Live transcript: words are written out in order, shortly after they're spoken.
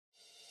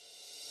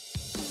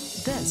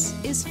This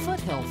is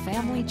Foothill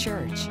Family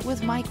Church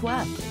with Mike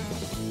Webb.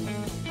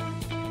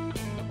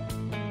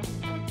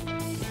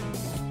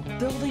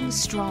 Building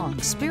strong,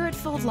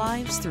 spirit-filled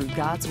lives through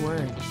God's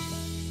Word.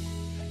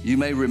 You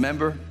may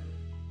remember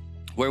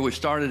where we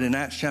started in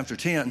Acts chapter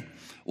 10.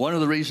 One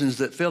of the reasons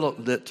that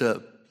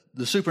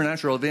the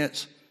supernatural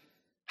events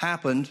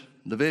happened,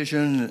 the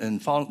vision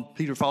and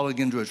Peter falling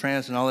into a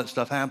trance and all that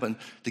stuff happened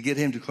to get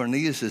him to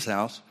Cornelius'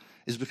 house,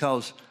 is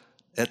because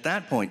at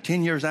that point,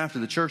 10 years after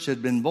the church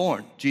had been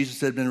born, Jesus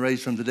had been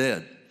raised from the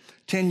dead.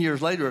 10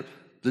 years later,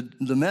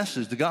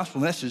 the gospel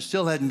message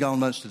still hadn't gone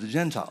much to the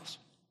Gentiles.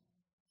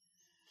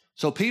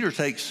 So Peter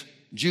takes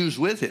Jews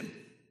with him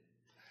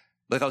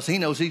because he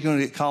knows he's going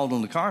to get called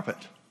on the carpet.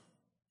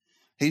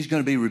 He's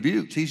going to be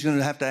rebuked. He's going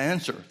to have to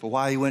answer for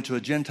why he went to a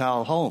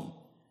Gentile home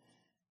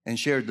and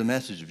shared the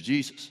message of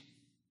Jesus.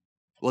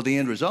 Well, the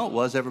end result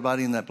was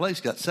everybody in that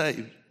place got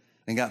saved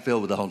and got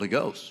filled with the Holy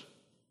Ghost.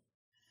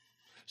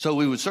 So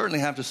we would certainly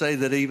have to say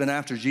that even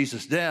after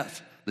Jesus'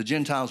 death, the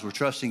Gentiles were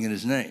trusting in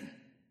his name.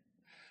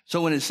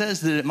 So when it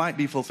says that it might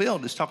be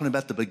fulfilled, it's talking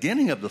about the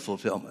beginning of the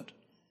fulfillment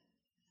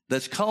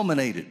that's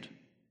culminated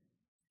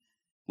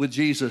with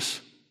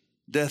Jesus'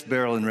 death,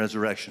 burial, and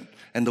resurrection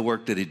and the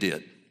work that he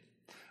did.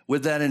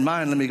 With that in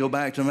mind, let me go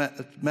back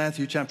to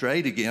Matthew chapter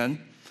 8 again.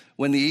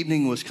 When the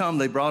evening was come,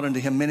 they brought unto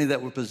him many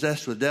that were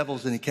possessed with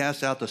devils, and he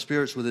cast out the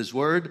spirits with his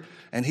word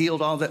and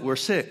healed all that were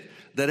sick,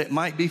 that it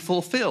might be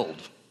fulfilled.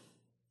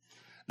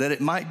 That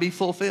it might be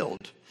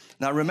fulfilled.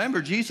 Now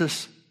remember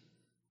Jesus'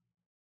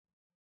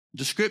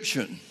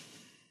 description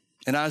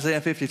in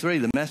Isaiah 53,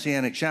 the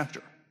Messianic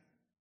chapter.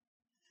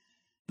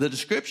 The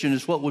description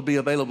is what would be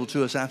available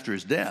to us after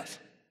his death,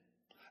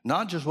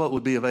 not just what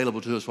would be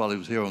available to us while he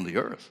was here on the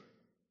earth.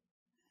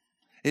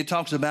 It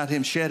talks about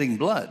him shedding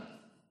blood.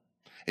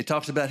 It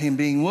talks about him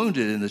being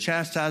wounded and the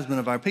chastisement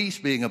of our peace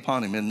being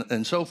upon him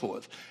and so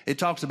forth. It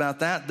talks about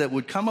that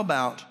would come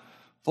about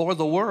for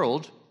the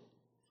world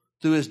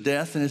through his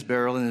death and his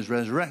burial and his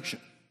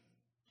resurrection.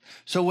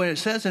 So when it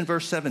says in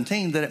verse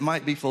 17 that it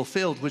might be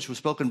fulfilled, which was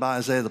spoken by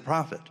Isaiah the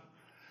prophet,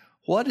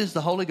 what is the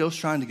Holy Ghost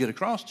trying to get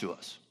across to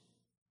us?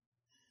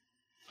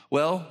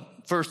 Well,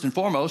 first and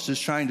foremost is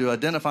trying to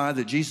identify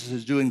that Jesus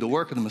is doing the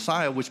work of the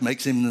Messiah, which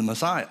makes him the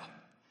Messiah.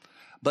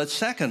 But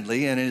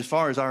secondly, and as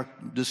far as our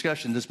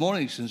discussion this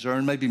morning is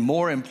concerned, maybe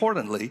more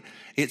importantly,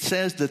 it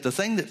says that the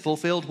thing that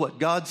fulfilled what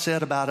God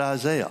said about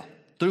Isaiah,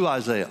 through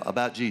Isaiah,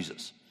 about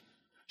Jesus,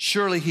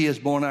 surely he has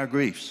borne our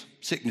griefs,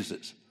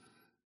 sicknesses,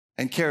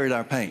 and carried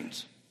our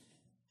pains.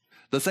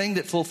 The thing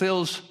that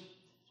fulfills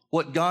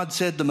what God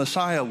said the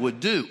Messiah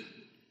would do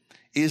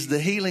is the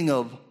healing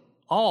of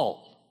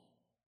all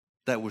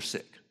that were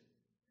sick.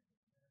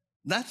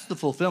 That's the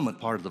fulfillment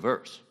part of the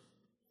verse.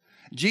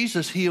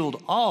 Jesus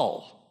healed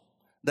all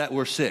that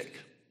were sick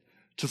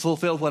to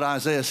fulfill what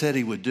Isaiah said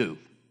he would do.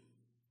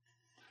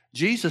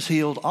 Jesus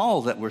healed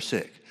all that were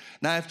sick.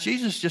 Now, if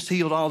Jesus just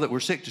healed all that were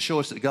sick to show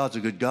us that God's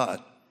a good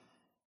God,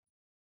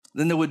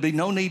 then there would be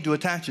no need to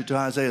attach it to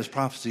Isaiah's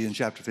prophecy in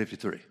chapter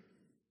 53.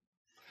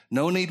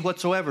 No need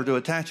whatsoever to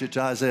attach it to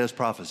Isaiah's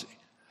prophecy.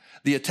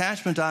 The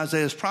attachment to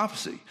Isaiah's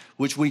prophecy,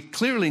 which we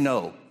clearly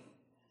know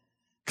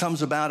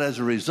comes about as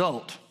a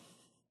result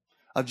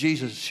of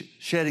Jesus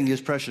shedding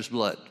his precious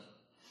blood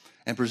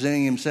and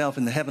presenting himself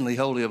in the heavenly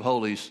holy of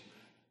holies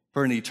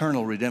for an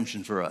eternal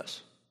redemption for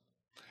us.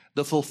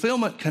 The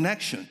fulfillment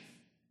connection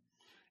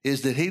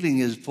is that healing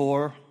is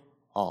for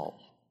all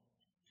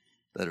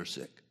that are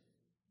sick.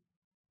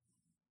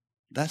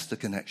 That's the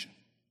connection.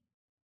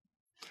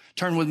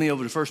 Turn with me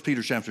over to 1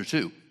 Peter chapter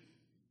 2.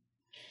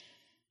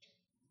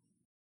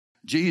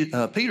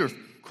 Peter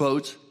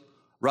quotes,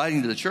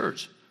 writing to the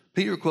church,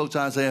 Peter quotes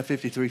Isaiah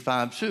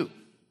 53:5 too.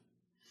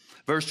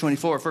 Verse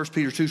 24, 1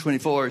 Peter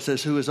 2:24, it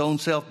says, who his own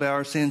self bare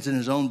our sins in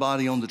his own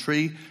body on the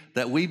tree,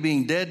 that we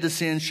being dead to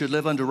sin should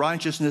live unto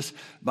righteousness,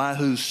 by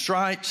whose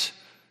stripes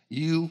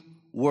you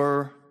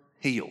were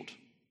healed.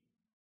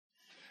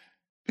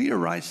 Peter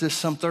writes this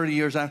some 30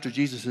 years after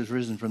Jesus is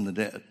risen from the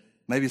dead,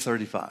 maybe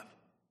 35,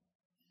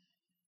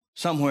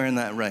 somewhere in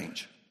that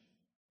range.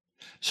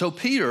 So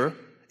Peter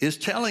is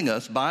telling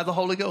us by the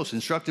Holy Ghost,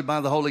 instructed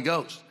by the Holy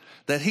Ghost,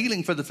 that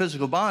healing for the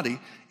physical body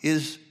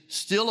is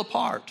still a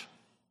part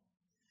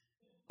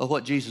of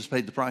what Jesus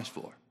paid the price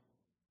for.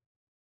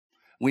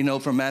 We know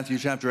from Matthew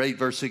chapter 8,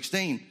 verse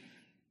 16,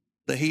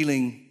 the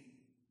healing,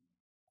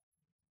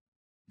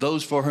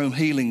 those for whom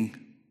healing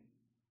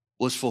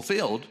was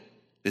fulfilled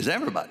is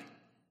everybody.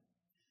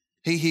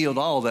 He healed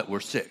all that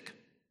were sick.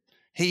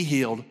 He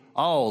healed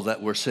all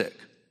that were sick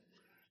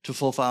to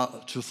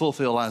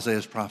fulfill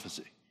Isaiah's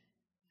prophecy.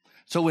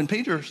 So when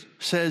Peter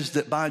says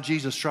that by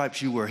Jesus'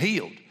 stripes you were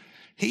healed,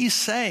 he's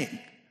saying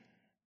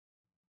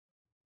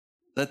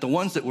that the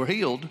ones that were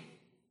healed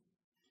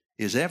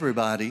is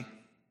everybody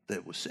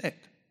that was sick.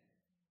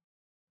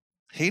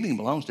 Healing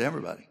belongs to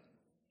everybody.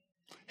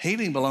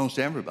 Healing belongs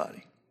to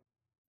everybody.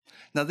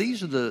 Now,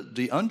 these are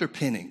the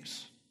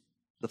underpinnings,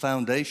 the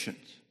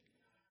foundations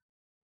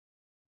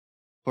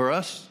for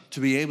us to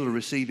be able to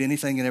receive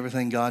anything and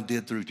everything God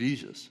did through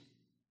Jesus.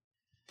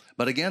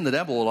 But again, the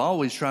devil will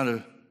always try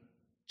to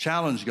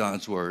challenge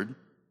God's word.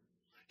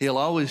 He'll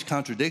always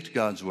contradict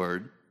God's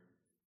word.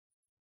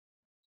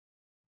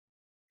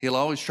 He'll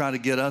always try to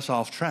get us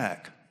off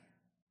track,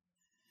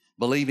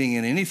 believing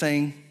in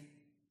anything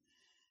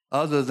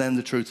other than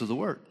the truth of the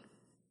word.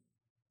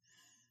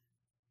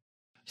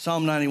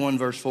 Psalm 91,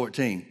 verse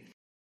 14.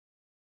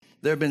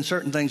 There have been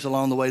certain things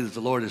along the way that the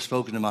Lord has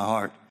spoken to my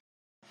heart.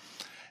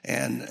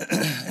 And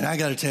I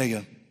got to tell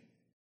you,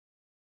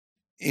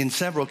 in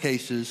several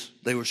cases,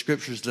 they were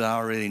scriptures that I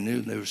already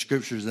knew. They were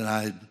scriptures that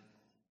I had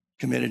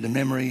committed to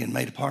memory and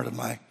made a part of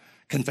my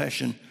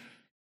confession.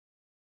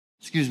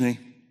 Excuse me.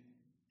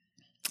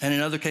 And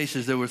in other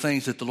cases, there were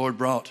things that the Lord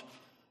brought,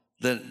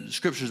 that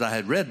scriptures I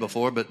had read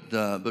before, but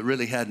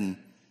really hadn't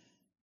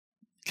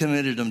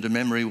committed them to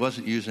memory,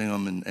 wasn't using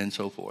them, and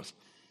so forth.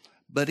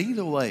 But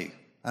either way,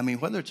 I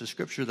mean, whether it's a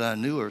scripture that I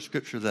knew or a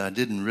scripture that I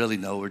didn't really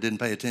know or didn't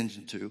pay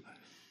attention to,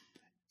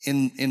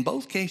 in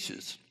both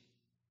cases,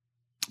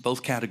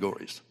 both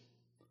categories,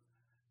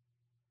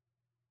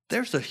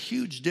 there's a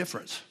huge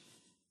difference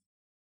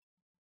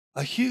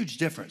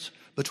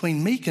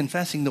between me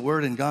confessing the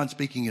word and God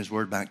speaking his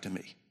word back to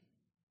me.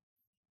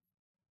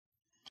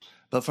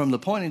 But from the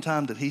point in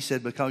time that he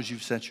said, because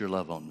you've set your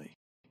love on me,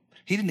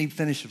 he didn't even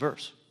finish the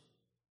verse.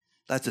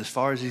 That's as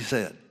far as he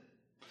said,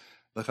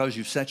 because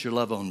you've set your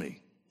love on me.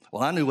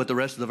 Well, I knew what the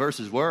rest of the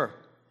verses were.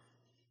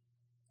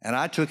 And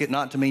I took it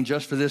not to mean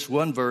just for this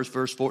one verse,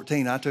 verse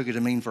 14. I took it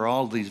to mean for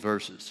all of these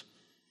verses,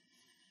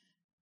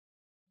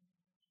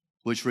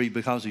 which read,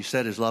 because he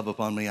set his love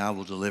upon me, I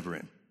will deliver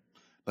him.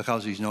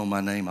 Because he's known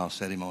my name, I'll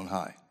set him on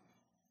high.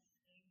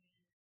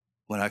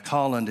 When I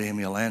call unto him,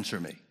 he'll answer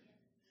me.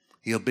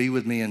 He'll be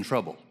with me in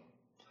trouble.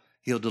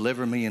 He'll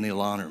deliver me and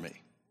he'll honor me.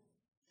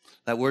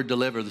 That word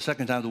deliver, the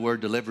second time the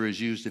word deliver is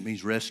used, it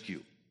means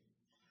rescue.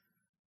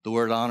 The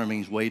word honor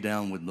means weigh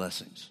down with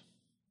blessings.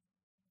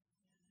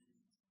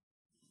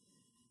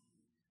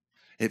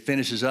 It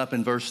finishes up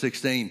in verse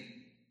 16,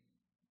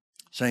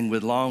 saying,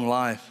 with long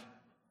life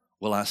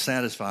will I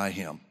satisfy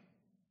him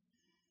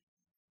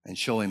and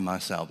show him my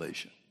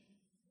salvation.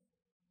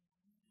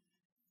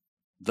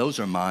 Those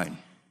are mine.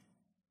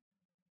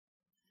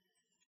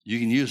 You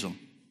can use them,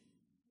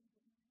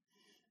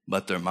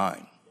 but they're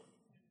mine.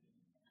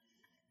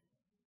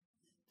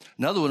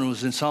 Another one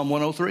was in Psalm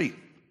 103.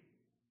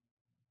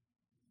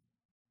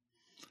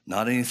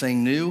 Not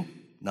anything new,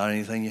 not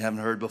anything you haven't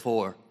heard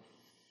before.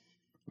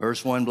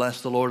 Verse 1,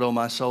 bless the Lord, O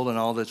my soul, and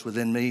all that's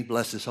within me.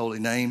 Bless his holy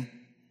name.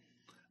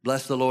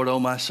 Bless the Lord, O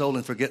my soul,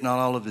 and forget not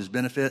all of his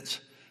benefits.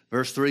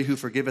 Verse 3, who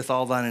forgiveth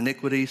all thine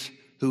iniquities,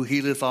 who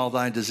healeth all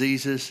thy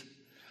diseases.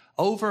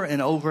 Over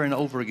and over and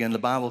over again, the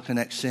Bible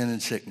connects sin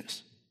and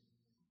sickness.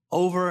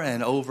 Over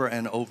and over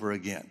and over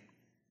again.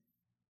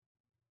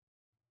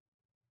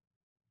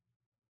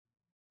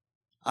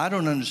 I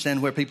don't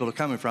understand where people are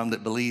coming from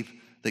that believe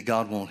that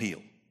God won't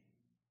heal.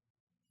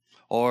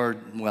 Or,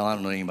 well, I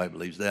don't know anybody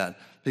believes that.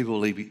 People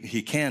believe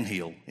he can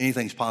heal.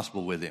 Anything's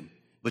possible with him.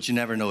 But you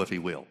never know if he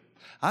will.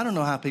 I don't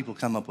know how people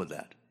come up with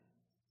that.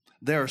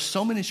 There are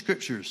so many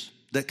scriptures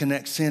that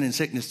connect sin and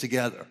sickness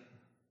together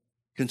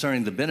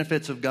concerning the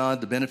benefits of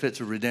God, the benefits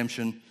of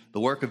redemption, the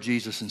work of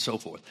Jesus, and so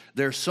forth.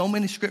 There are so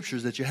many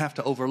scriptures that you have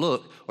to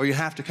overlook, or you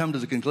have to come to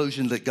the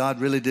conclusion that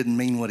God really didn't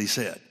mean what he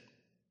said.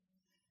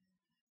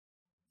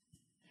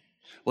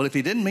 Well, if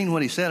he didn't mean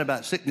what he said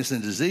about sickness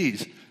and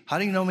disease, how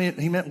do you know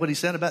he meant what he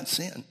said about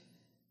sin?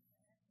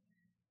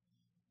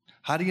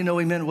 How do you know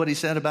he meant what he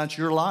said about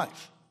your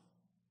life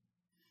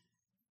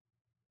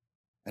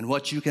and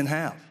what you can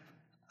have?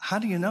 How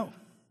do you know?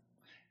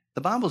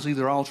 The Bible's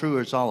either all true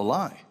or it's all a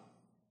lie.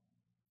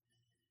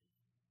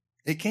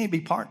 It can't be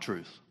part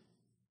truth.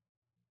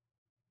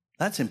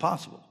 That's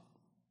impossible.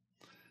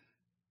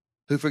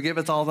 Who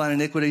forgiveth all thine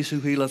iniquities, who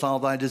healeth all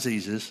thy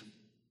diseases.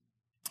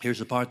 Here's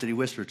the part that he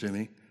whispered to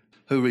me.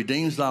 Who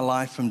redeems thy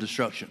life from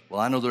destruction.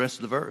 Well, I know the rest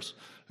of the verse.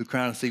 Who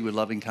crowneth thee with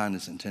loving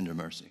kindness and tender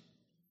mercy.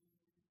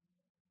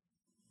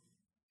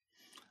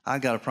 I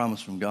got a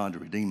promise from God to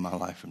redeem my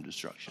life from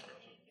destruction.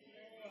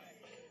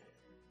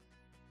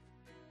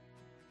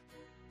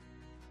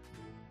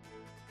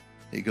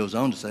 It goes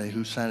on to say,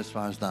 who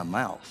satisfies thy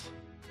mouth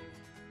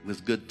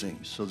with good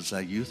things, so that thy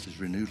youth is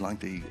renewed like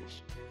the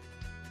eagles.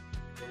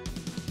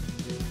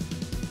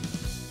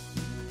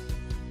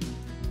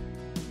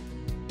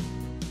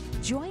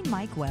 Join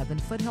Mike Webb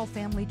and Foothill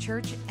Family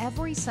Church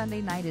every Sunday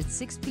night at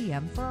 6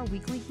 p.m. for our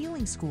weekly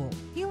Healing School.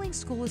 Healing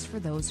School is for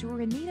those who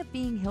are in need of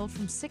being healed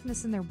from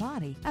sickness in their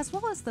body, as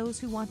well as those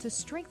who want to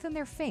strengthen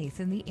their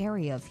faith in the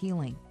area of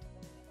healing.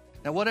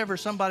 Now, whatever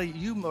somebody,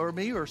 you or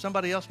me or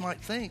somebody else might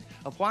think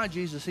of why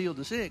Jesus healed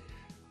the sick,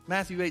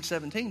 Matthew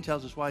 8:17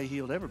 tells us why he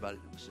healed everybody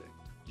that was sick.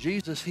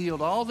 Jesus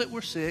healed all that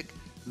were sick,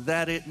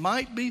 that it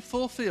might be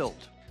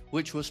fulfilled,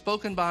 which was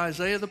spoken by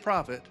Isaiah the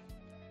prophet,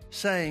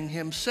 saying,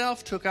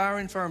 himself took our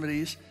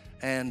infirmities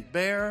and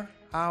bare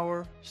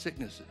our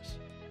sicknesses.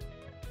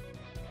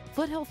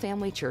 Foothill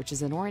Family Church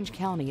is in Orange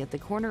County at the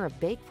corner of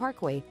Bake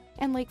Parkway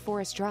and Lake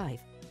Forest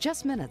Drive,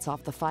 just minutes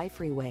off the 5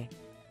 freeway.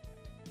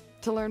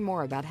 To learn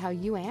more about how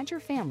you and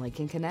your family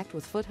can connect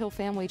with Foothill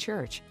Family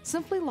Church,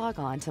 simply log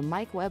on to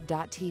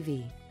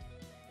mikeweb.tv.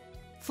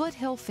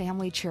 Foothill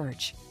Family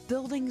Church,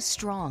 building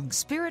strong,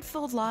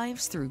 spirit-filled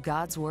lives through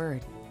God's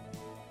Word.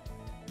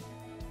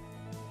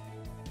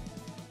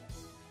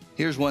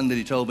 Here's one that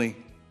he told me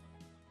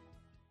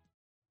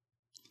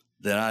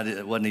that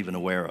I wasn't even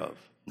aware of.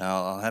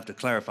 Now, I'll have to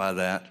clarify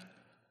that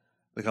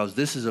because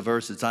this is a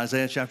verse, it's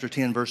Isaiah chapter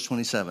 10, verse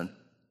 27.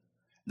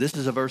 This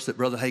is a verse that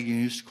Brother Hagin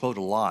used to quote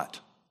a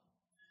lot.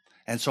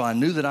 And so I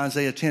knew that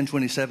Isaiah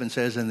 10:27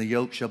 says, and the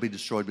yoke shall be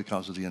destroyed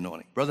because of the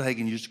anointing. Brother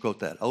Hagin used to quote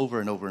that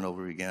over and over and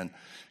over again.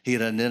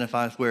 He'd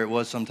identify where it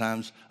was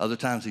sometimes, other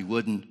times he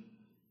wouldn't.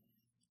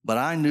 But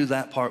I knew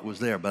that part was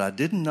there, but I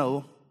didn't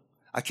know.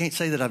 I can't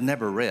say that I've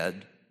never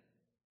read,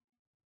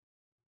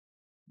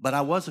 but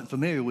I wasn't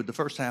familiar with the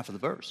first half of the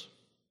verse.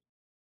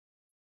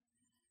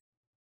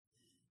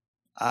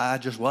 I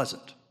just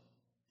wasn't.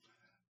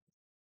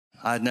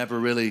 I'd never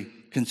really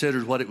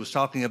considered what it was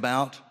talking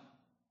about.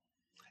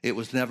 It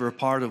was never a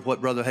part of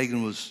what Brother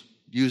Hagin was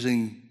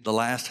using the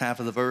last half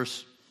of the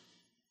verse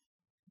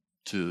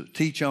to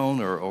teach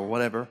on or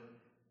whatever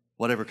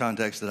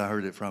context that I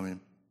heard it from him.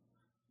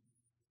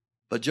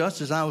 But just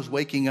as I was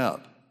waking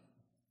up,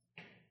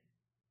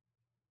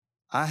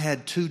 I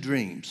had two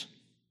dreams.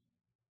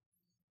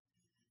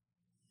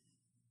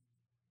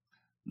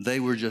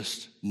 They were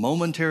just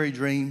momentary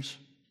dreams.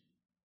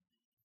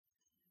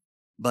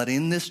 But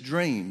in this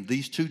dream,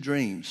 these two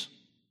dreams,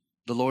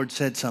 the Lord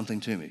said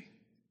something to me.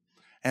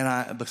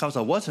 And because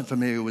I wasn't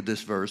familiar with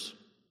this verse,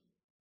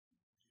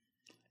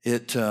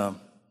 it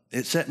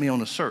set me on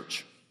a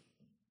search.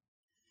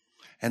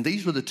 And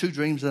these were the two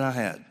dreams that I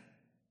had.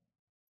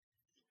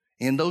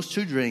 In those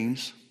two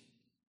dreams,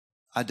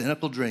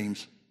 identical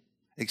dreams,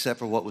 except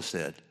for what was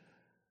said.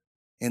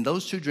 In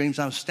those two dreams,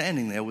 I was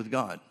standing there with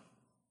God.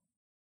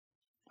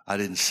 I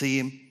didn't see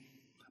him,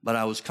 but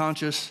I was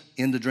conscious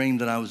in the dream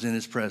that I was in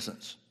his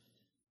presence.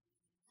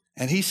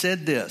 And he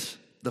said this,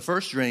 the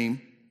first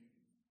dream,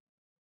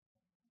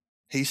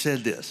 he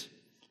said this,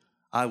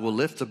 I will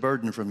lift the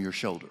burden from your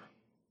shoulder.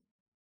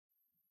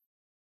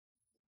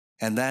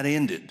 And that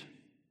ended.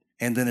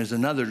 And then there's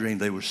another dream.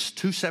 They were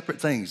two separate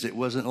things. It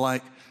wasn't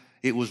like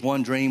it was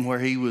one dream where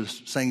he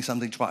was saying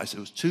something twice. It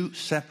was two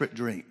separate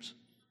dreams.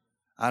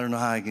 I don't know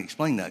how I can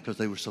explain that because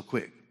they were so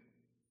quick.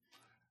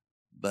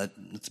 But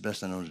it's the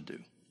best I know to do.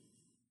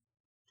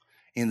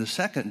 In the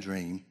second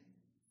dream,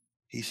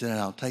 he said,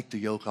 I'll take the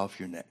yoke off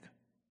your neck.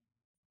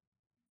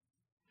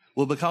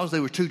 Well, because they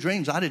were two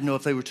dreams, I didn't know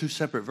if they were two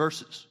separate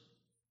verses.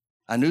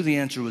 I knew the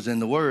answer was in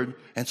the Word,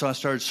 and so I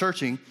started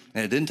searching,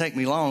 and it didn't take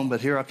me long,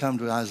 but here I come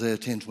to Isaiah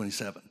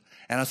 10:27.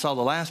 And I saw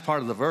the last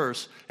part of the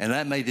verse, and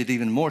that made it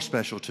even more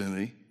special to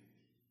me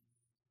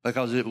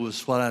because it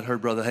was what I'd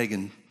heard Brother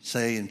Hagin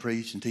say and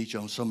preach and teach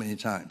on so many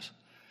times.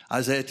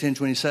 Isaiah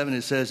 10:27,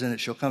 it says, and it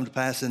shall come to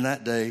pass in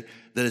that day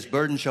that his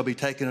burden shall be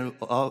taken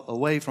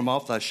away from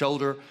off thy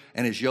shoulder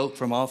and his yoke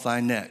from off thy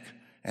neck,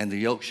 and the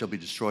yoke shall be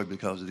destroyed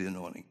because of the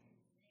anointing.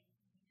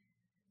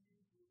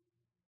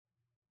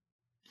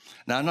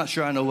 Now, I'm not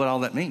sure I know what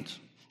all that means.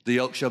 The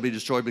yoke shall be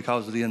destroyed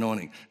because of the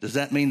anointing. Does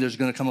that mean there's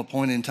going to come a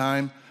point in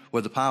time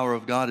where the power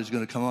of God is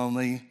going to come on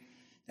me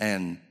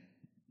and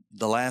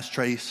the last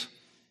trace,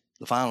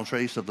 the final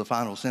trace of the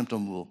final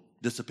symptom will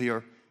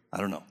disappear? I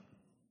don't know.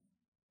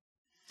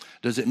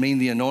 Does it mean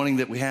the anointing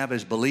that we have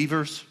as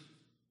believers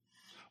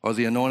or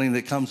the anointing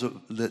that comes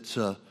that's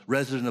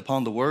resident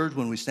upon the Word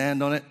when we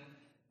stand on it?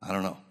 I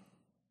don't know.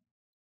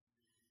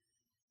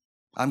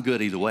 I'm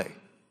good either way.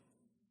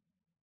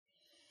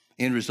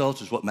 End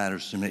results is what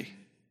matters to me.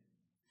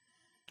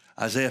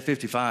 Isaiah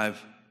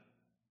 55,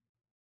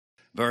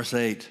 verse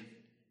 8,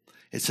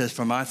 it says,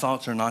 for my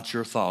thoughts are not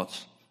your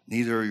thoughts,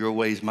 neither are your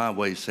ways my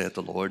ways, saith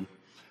the Lord.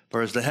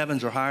 For as the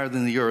heavens are higher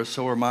than the earth,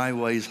 so are my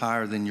ways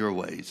higher than your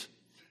ways,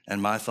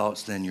 and my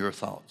thoughts than your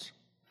thoughts.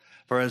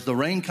 For as the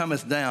rain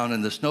cometh down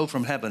and the snow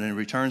from heaven and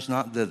returns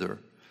not thither,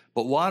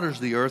 but waters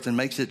the earth and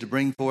makes it to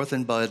bring forth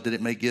and bud, that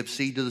it may give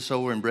seed to the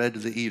sower and bread to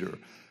the eater,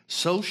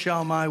 so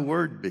shall my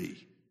word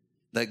be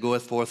that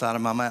goeth forth out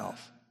of my mouth.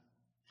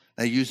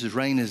 Now, he uses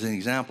rain as an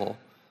example.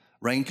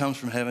 Rain comes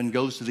from heaven,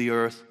 goes to the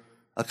earth,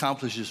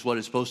 accomplishes what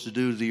it's supposed to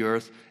do to the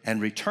earth, and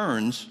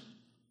returns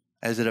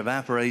as it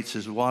evaporates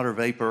as water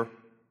vapor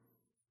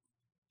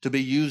to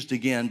be used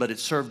again, but it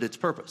served its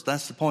purpose.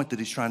 That's the point that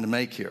he's trying to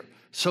make here.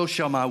 So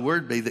shall my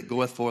word be that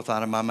goeth forth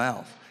out of my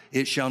mouth.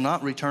 It shall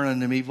not return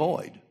unto me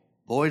void.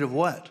 Void of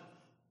what?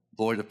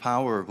 Void of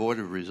power or void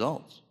of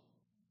results.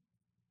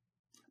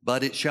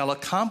 But it shall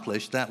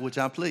accomplish that which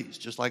I please.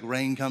 Just like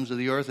rain comes to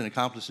the earth and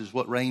accomplishes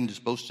what rain is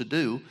supposed to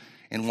do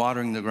in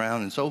watering the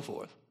ground and so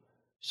forth.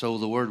 So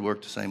the word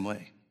worked the same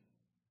way.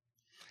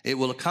 It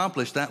will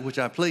accomplish that which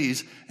I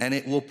please, and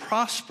it will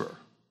prosper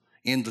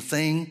in the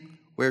thing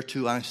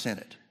whereto I sent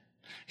it.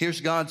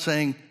 Here's God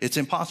saying it's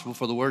impossible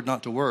for the word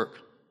not to work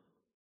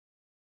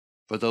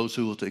for those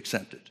who will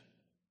accept it.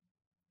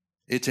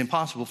 It's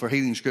impossible for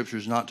healing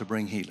scriptures not to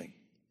bring healing.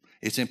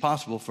 It's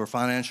impossible for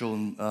financial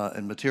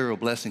and material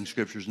blessing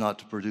scriptures not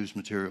to produce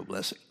material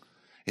blessing.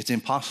 It's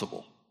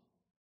impossible.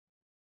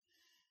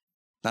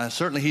 Now,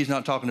 certainly he's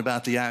not talking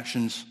about the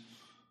actions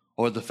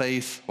or the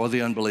faith or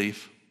the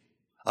unbelief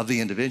of the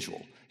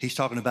individual. He's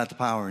talking about the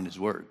power in his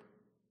word.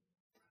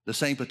 The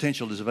same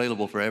potential is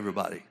available for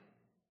everybody,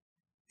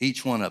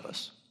 each one of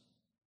us.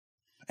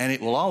 And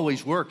it will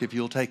always work if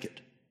you'll take it.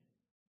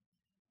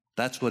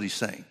 That's what he's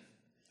saying.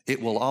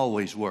 It will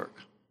always work.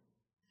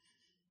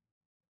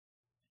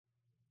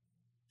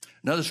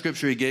 Another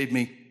scripture he gave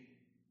me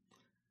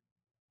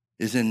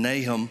is in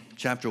Nahum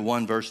chapter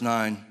 1, verse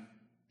 9.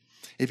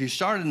 If you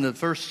start in the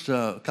first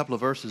couple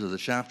of verses of the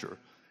chapter,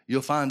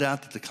 you'll find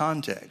out that the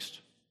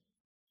context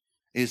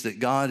is that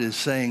God is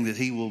saying that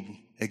he will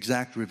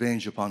exact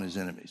revenge upon his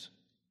enemies.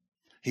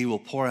 He will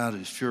pour out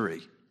his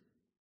fury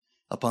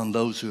upon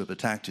those who have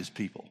attacked his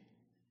people.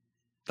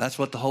 That's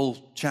what the whole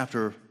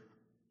chapter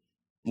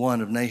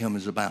 1 of Nahum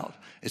is about.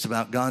 It's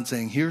about God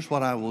saying, here's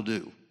what I will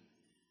do.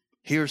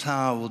 Here's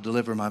how I will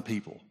deliver my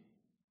people.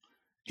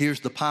 Here's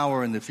the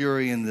power and the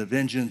fury and the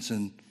vengeance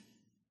and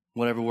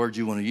whatever word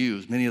you want to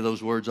use. Many of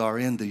those words are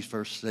in these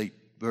first 8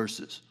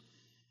 verses.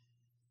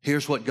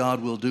 Here's what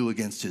God will do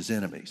against his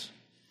enemies.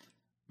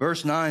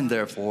 Verse 9,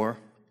 therefore,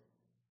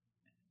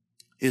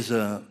 is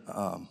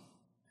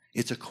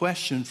it's a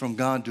question from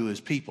God to his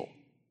people.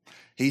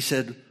 He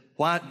said,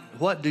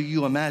 what do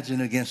you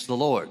imagine against the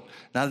Lord?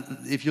 Now,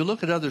 if you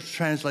look at other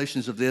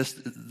translations of this,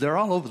 they're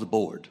all over the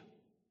board.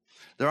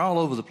 They're all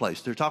over the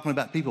place. They're talking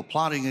about people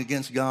plotting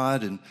against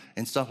God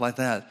and stuff like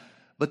that.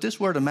 But this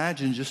word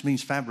imagine just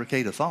means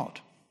fabricate a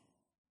thought.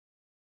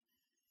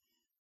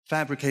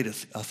 Fabricate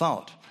a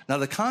thought. Now,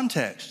 the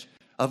context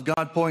of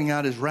God pouring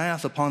out his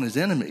wrath upon his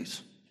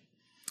enemies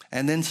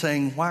and then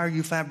saying, why are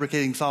you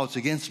fabricating thoughts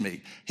against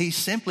me? He's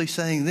simply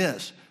saying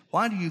this: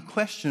 why do you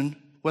question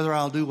whether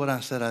I'll do what I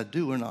said I'd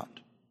do or not?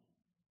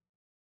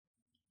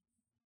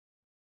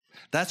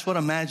 That's what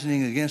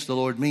imagining against the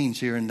Lord means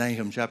here in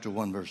Nahum chapter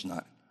 1, verse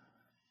 9.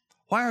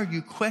 Why are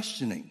you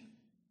questioning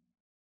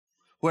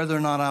whether or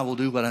not I will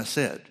do what I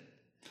said?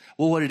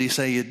 Well, what did he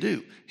say he'd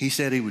do? He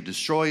said he would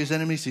destroy his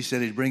enemies. He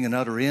said he'd bring an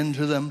utter end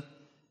to them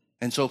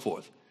and so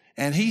forth.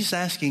 And he's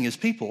asking his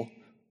people,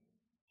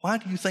 why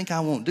do you think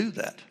I won't do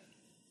that?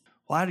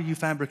 Why do you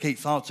fabricate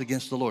thoughts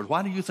against the Lord?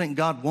 Why do you think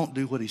God won't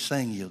do what he's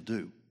saying he'll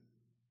do?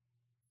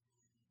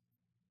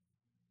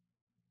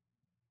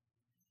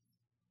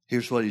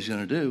 Here's what he's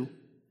going to do.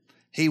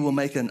 He will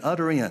make an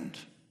utter end.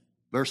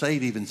 Verse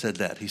 8 even said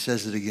that. He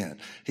says it again.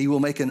 He will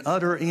make an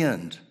utter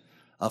end.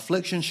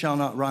 Affliction shall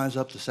not rise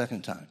up the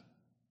second time.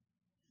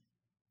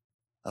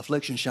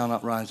 Affliction shall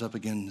not rise up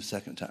again the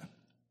second time.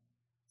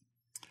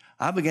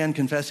 I began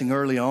confessing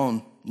early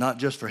on, not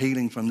just for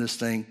healing from this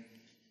thing,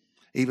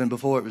 even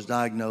before it was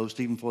diagnosed,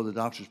 even before the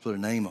doctors put a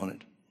name on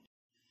it.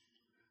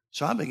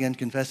 So I began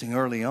confessing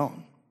early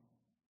on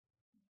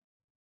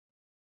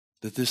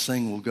that this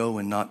thing will go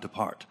and not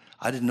depart.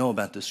 I didn't know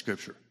about this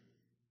scripture.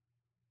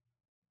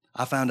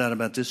 I found out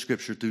about this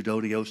scripture through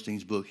Dodie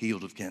Osteen's book,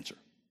 Healed of Cancer.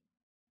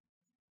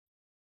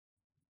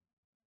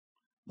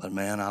 But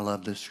man, I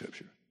love this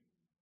scripture.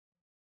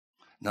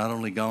 Not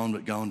only gone,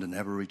 but gone to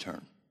never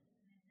return.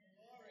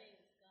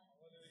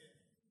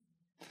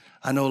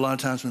 I know a lot of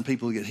times when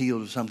people get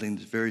healed of something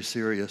that's very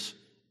serious,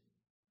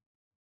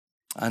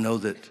 I know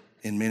that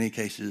in many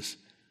cases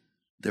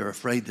they're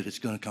afraid that it's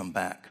going to come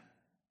back.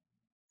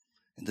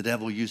 And the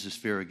devil uses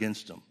fear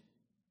against them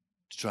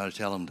to try to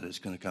tell them that it's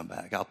going to come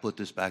back. I'll put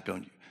this back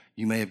on you.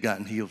 You may have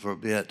gotten healed for a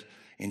bit.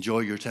 Enjoy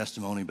your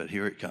testimony, but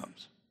here it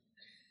comes.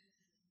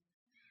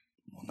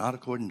 Well, not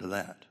according to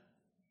that.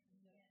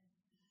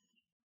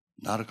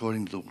 Not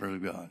according to the Word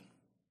of God.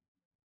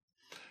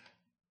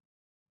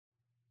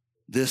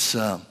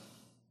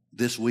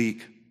 This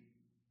week,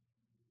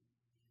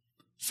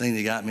 thing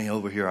that got me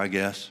over here, I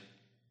guess,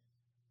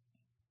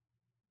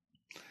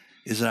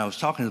 is that I was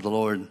talking to the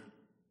Lord.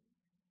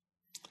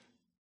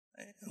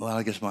 Well,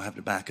 I guess I'm going to have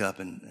to back up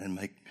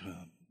and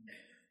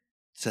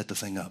set the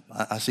thing up.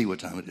 I see what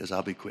time it is.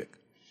 I'll be quick.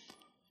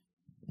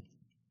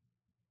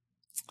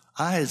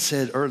 I had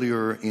said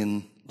earlier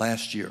in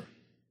last year,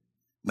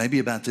 maybe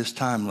about this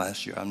time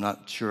last year, I'm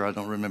not sure, I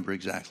don't remember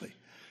exactly,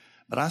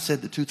 but I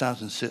said that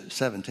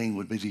 2017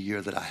 would be the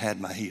year that I had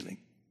my healing.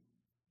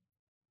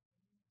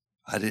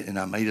 I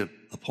made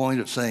a point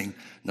of saying,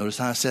 notice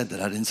how I said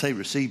that. I didn't say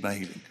receive my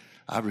healing.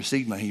 I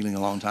received my healing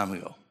a long time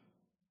ago.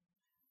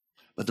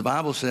 But the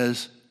Bible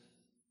says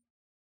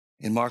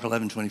in Mark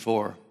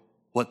 11:24,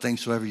 what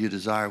things soever you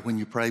desire, when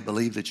you pray,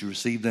 believe that you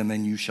receive them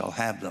and you shall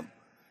have them.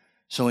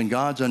 So in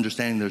God's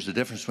understanding, there's a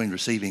difference between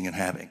receiving and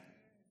having.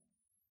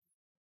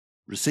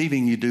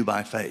 Receiving you do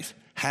by faith.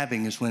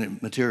 Having is when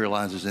it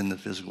materializes in the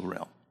physical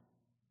realm.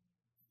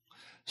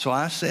 So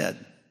I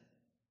said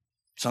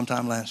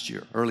sometime last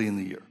year, early in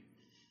the year,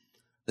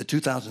 that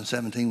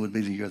 2017 would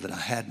be the year that I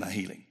had my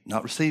healing.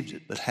 Not received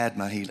it, but had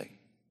my healing.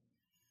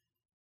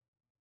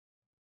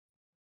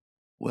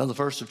 Well, the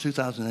first of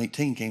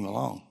 2018 came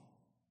along.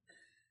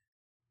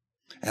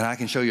 And I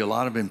can show you a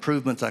lot of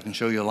improvements. I can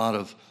show you a lot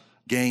of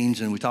gains.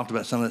 And we talked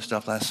about some of that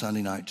stuff last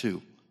Sunday night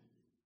too.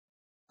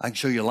 I can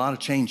show you a lot of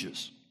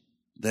changes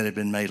that had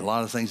been made. A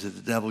lot of things that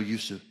the devil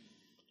used to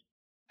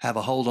have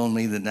a hold on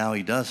me that now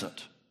he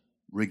doesn't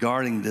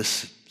regarding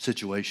this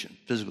situation,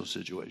 physical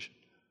situation.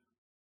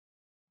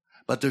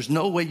 But there's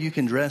no way you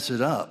can dress it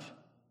up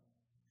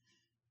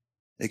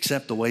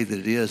except the way that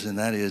it is, and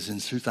that is in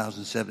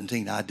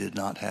 2017, I did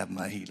not have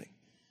my healing.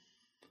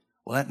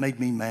 Well, that made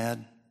me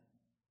mad.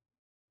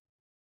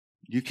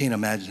 You can't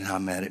imagine how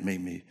mad it made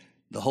me.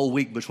 The whole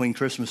week between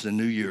Christmas and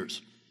New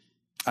Year's,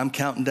 I'm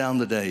counting down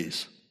the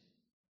days,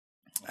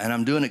 and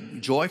I'm doing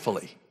it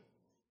joyfully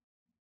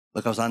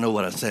because I know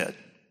what I said.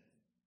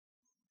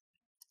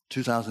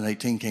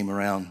 2018 came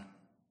around.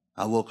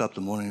 I woke up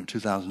the morning of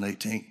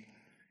 2018,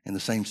 and the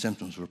same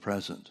symptoms were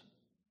present.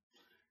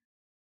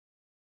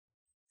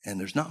 And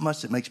there's not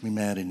much that makes me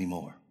mad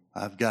anymore.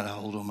 I've got a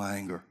hold on my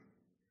anger.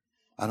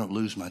 I don't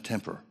lose my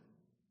temper.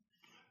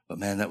 But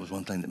man, that was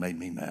one thing that made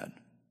me mad.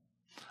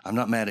 I'm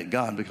not mad at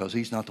God because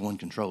he's not the one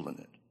controlling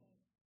it.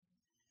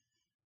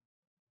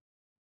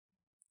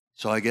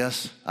 So I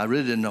guess I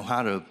really didn't know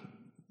how to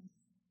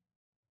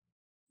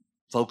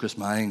focus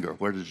my anger,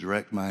 where to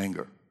direct my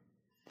anger.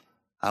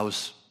 I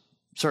was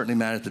certainly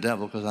mad at the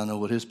devil because I know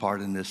what his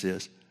part in this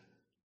is.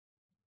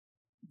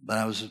 But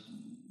I was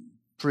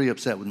pretty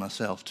upset with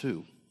myself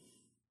too,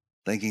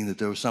 thinking that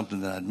there was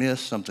something that I'd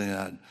missed, something that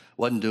I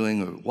wasn't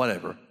doing or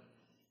whatever.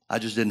 I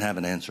just didn't have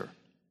an answer.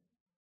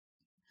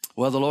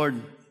 Well, the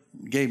Lord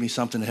gave me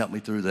something to help me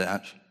through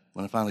that.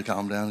 When I finally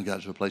calmed down and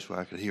got to a place where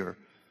I could hear,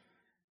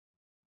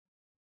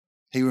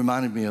 he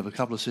reminded me of a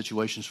couple of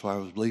situations where I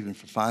was believing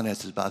for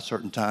finances by a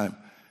certain time,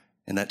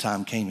 and that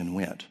time came and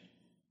went.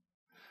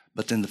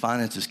 But then the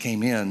finances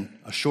came in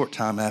a short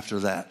time after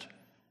that.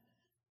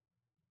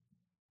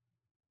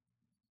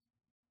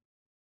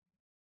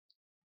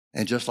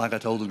 And just like I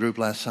told the group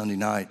last Sunday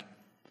night,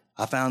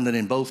 I found that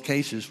in both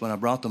cases, when I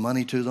brought the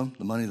money to them,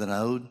 the money that I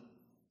owed,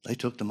 they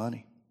took the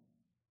money.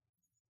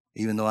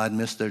 Even though I'd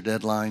missed their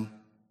deadline,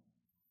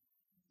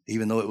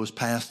 even though it was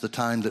past the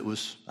time that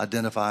was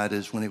identified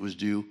as when it was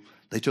due,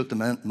 they took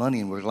the money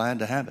and were glad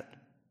to have it.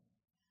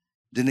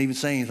 Didn't even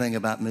say anything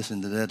about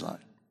missing the deadline.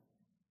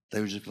 They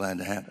were just glad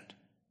to have it.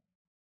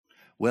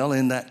 Well,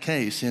 in that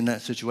case, in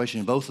that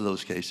situation, in both of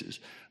those cases,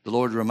 the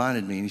Lord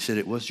reminded me, and he said,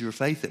 it was your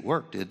faith that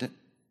worked, didn't it?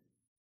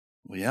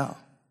 Well, yeah,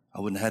 I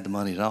wouldn't have had the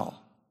money at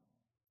all.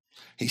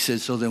 He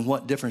said, so then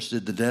what difference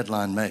did the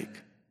deadline make?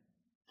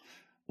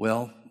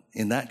 Well,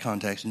 in that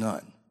context,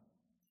 none.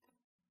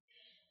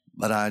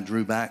 But I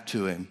drew back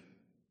to him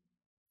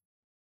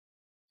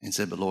and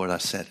said, but Lord, I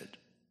said it.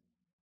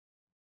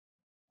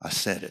 I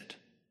said it.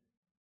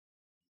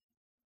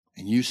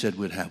 And you said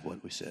we'd have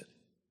what we said.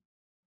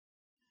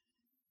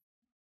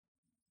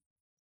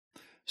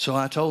 So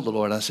I told the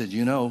Lord, I said,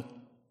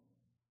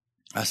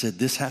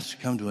 this has to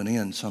come to an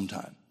end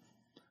sometime.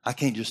 I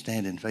can't just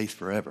stand in faith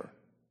forever.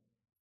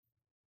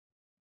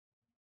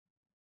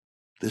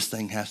 This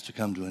thing has to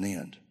come to an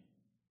end.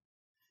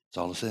 That's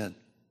all I said.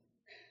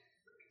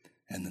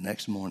 And the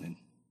next morning,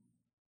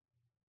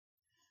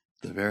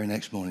 the very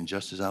next morning,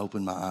 just as I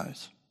opened my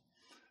eyes,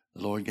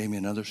 the Lord gave me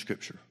another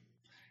scripture.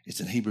 It's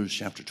in Hebrews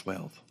chapter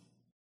 12.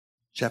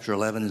 Chapter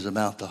 11 is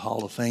about the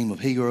hall of fame of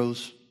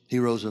heroes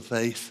of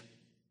faith,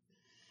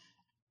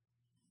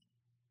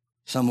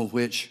 some of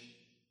which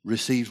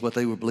received what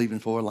they were believing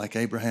for, like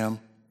Abraham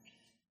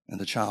and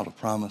the child of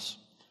promise.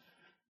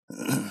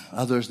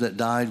 Others that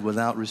died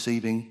without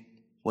receiving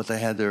what they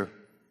had their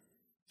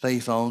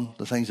faith on,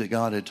 the things that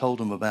God had told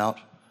them about,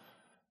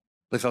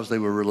 because they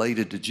were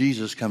related to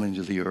Jesus coming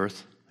to the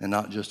earth and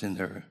not just in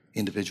their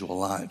individual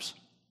lives.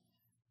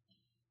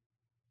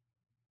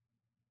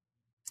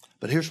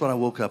 But here's what I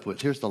woke up with.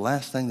 Here's the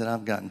last thing that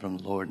I've gotten from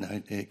the Lord,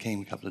 and it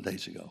came a couple of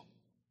days ago.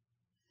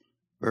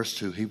 Verse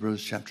 2,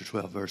 Hebrews chapter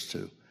 12, verse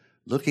 2.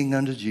 Looking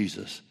unto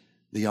Jesus,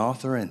 the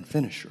author and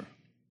finisher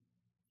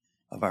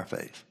of our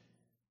faith.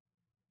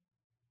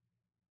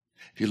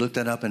 If you look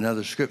that up in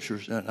other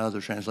scriptures, other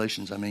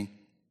translations,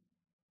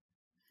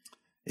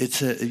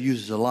 it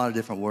uses a lot of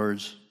different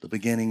words, the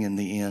beginning and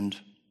the end.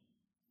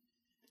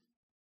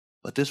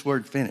 But this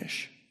word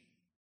finish,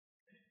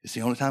 it's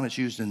the only time it's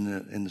used in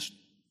the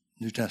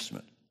New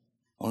Testament.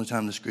 Only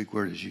time this Greek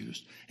word is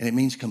used. And it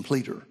means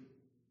completer.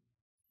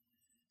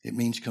 It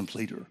means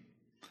completer.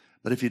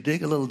 But if you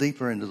dig a little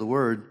deeper into the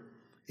word,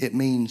 it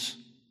means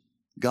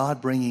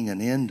God bringing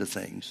an end to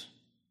things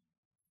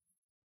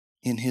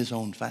in his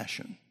own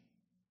fashion.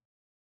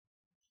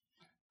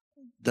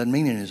 Doesn't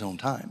mean in his own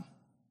time,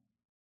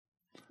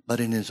 but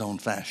in his own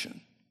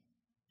fashion.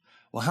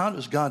 Well, how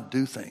does God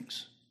do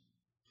things?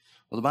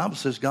 Well, the Bible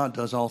says God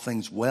does all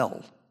things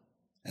well.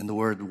 And the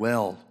word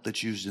well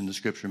that's used in the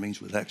scripture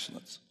means with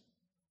excellence.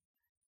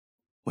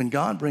 When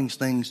God brings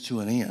things to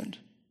an end,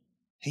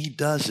 he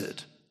does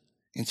it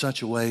in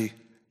such a way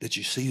that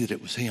you see that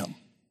it was him.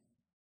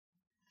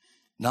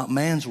 Not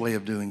man's way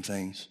of doing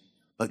things,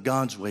 but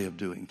God's way of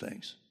doing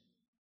things.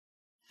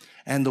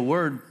 And the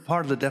word,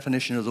 part of the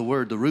definition of the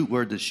word, the root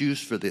word that's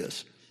used for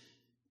this,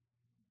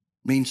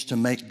 means to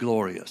make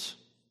glorious.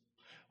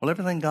 Well,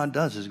 everything God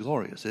does is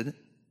glorious, isn't it?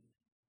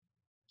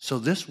 So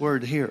this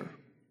word here,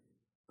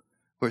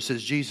 where it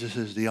says Jesus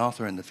is the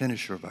author and the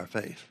finisher of our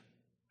faith,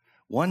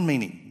 One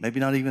meaning, maybe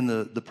not even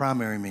the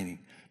primary meaning,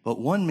 but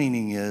one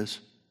meaning is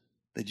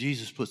that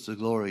Jesus puts the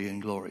glory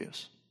in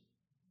glorious.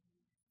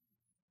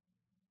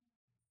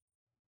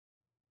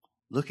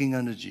 Looking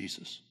unto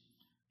Jesus,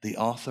 the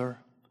author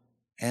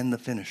and the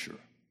finisher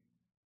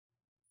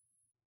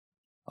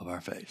of our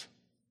faith.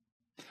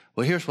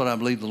 Well, here's what I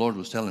believe the Lord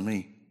was telling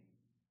me.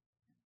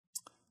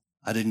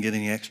 I didn't get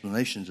any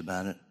explanations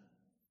about it,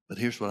 but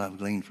here's what I've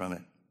gleaned from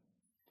it.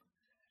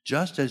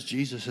 Just as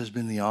Jesus has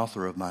been the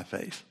author of my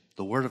faith,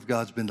 the Word of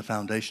God's been the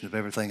foundation of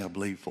everything I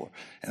believe for,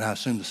 and I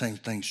assume the same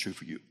thing's true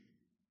for you.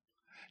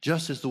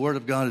 Just as the Word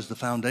of God is the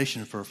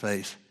foundation for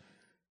faith,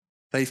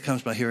 faith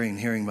comes by hearing and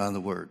hearing by the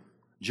Word.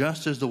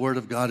 Just as the Word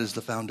of God is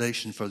the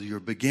foundation for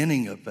your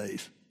beginning of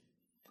faith,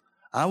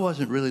 I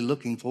wasn't really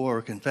looking for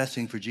or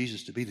confessing for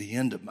Jesus to be the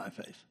end of my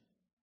faith.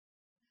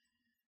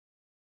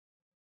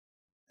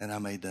 And I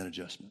made that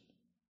adjustment.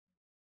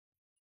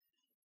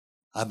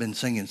 I've been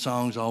singing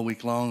songs all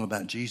week long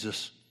about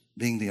Jesus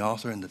being the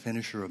author and the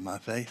finisher of my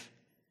faith.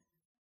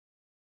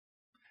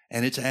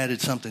 And it's added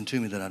something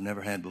to me that I've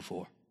never had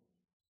before.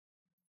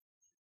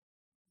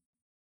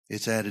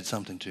 It's added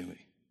something to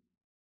me.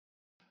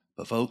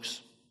 But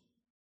folks,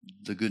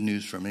 the good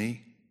news for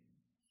me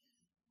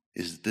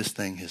is that this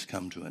thing has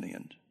come to an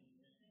end.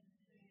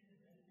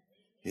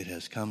 It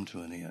has come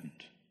to an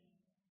end.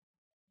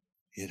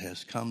 It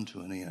has come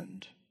to an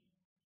end.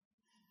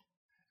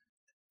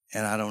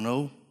 And I don't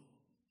know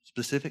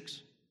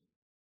specifics,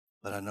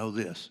 but I know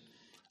this.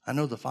 I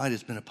know the fight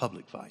has been a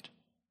public fight.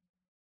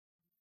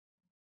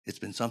 It's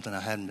been something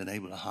I hadn't been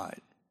able to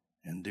hide.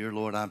 And dear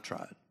Lord, I've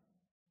tried.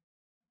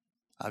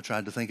 I've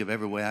tried to think of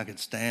every way I could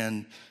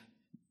stand.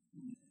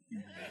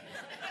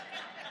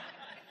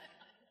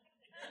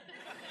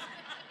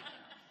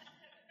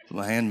 Put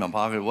my hand in my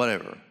pocket,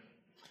 whatever.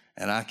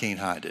 And I can't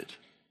hide it.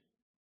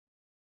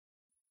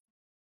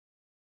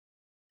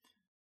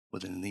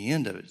 But in the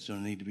end of it, it's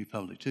going to need to be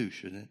public too,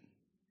 shouldn't it?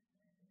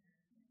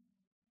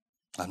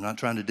 I'm not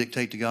trying to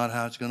dictate to God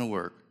how it's going to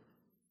work.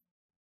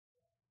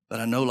 But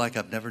I know like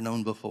I've never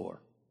known before,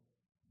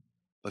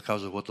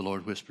 because of what the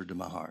Lord whispered to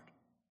my heart,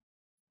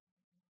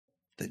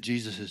 that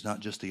Jesus is not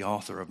just the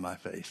author of my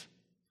faith.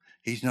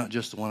 He's not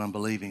just the one I'm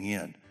believing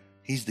in.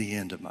 He's the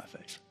end of my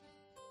faith.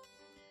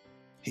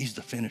 He's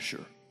the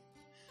finisher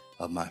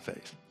of my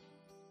faith.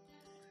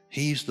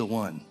 He's the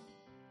one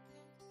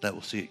that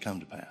will see it come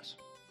to pass.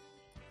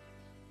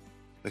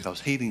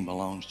 Because healing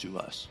belongs to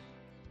us.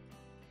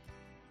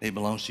 It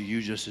belongs to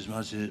you just as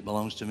much as it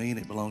belongs to me, and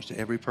it belongs to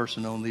every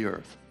person on the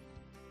earth.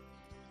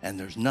 And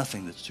there's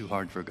nothing that's too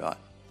hard for God.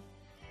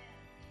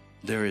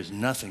 There is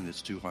nothing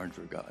that's too hard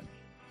for God.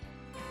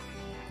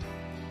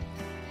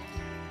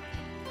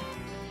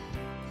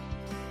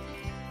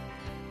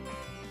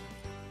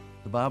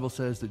 The Bible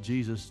says that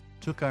Jesus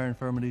took our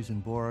infirmities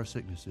and bore our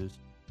sicknesses,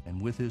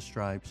 and with his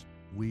stripes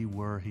we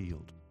were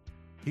healed.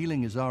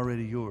 Healing is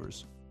already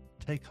yours.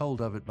 Take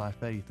hold of it by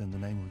faith in the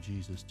name of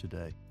Jesus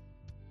today.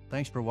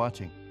 Thanks for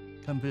watching.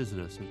 Come visit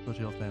us at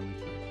Foothill Family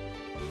Church.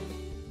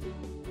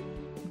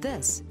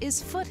 This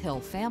is Foothill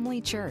Family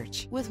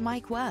Church with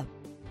Mike Webb.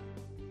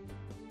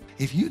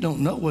 If you don't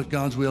know what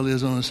God's will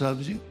is on a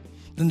subject,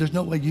 then there's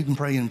no way you can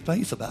pray in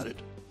faith about it.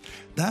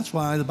 That's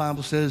why the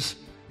Bible says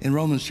in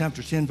Romans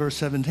chapter 10, verse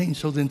 17,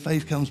 so then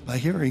faith comes by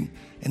hearing,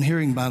 and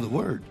hearing by the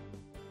Word.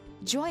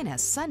 Join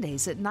us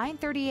Sundays at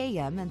 9:30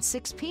 a.m. and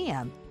 6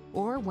 p.m.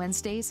 or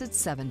Wednesdays at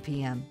 7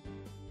 p.m.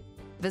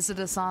 Visit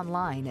us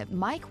online at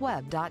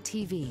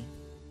mikewebb.tv.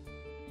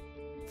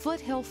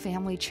 Foothill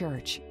Family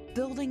Church,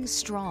 building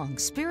strong,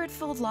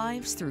 Spirit-filled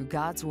lives through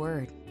God's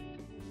Word.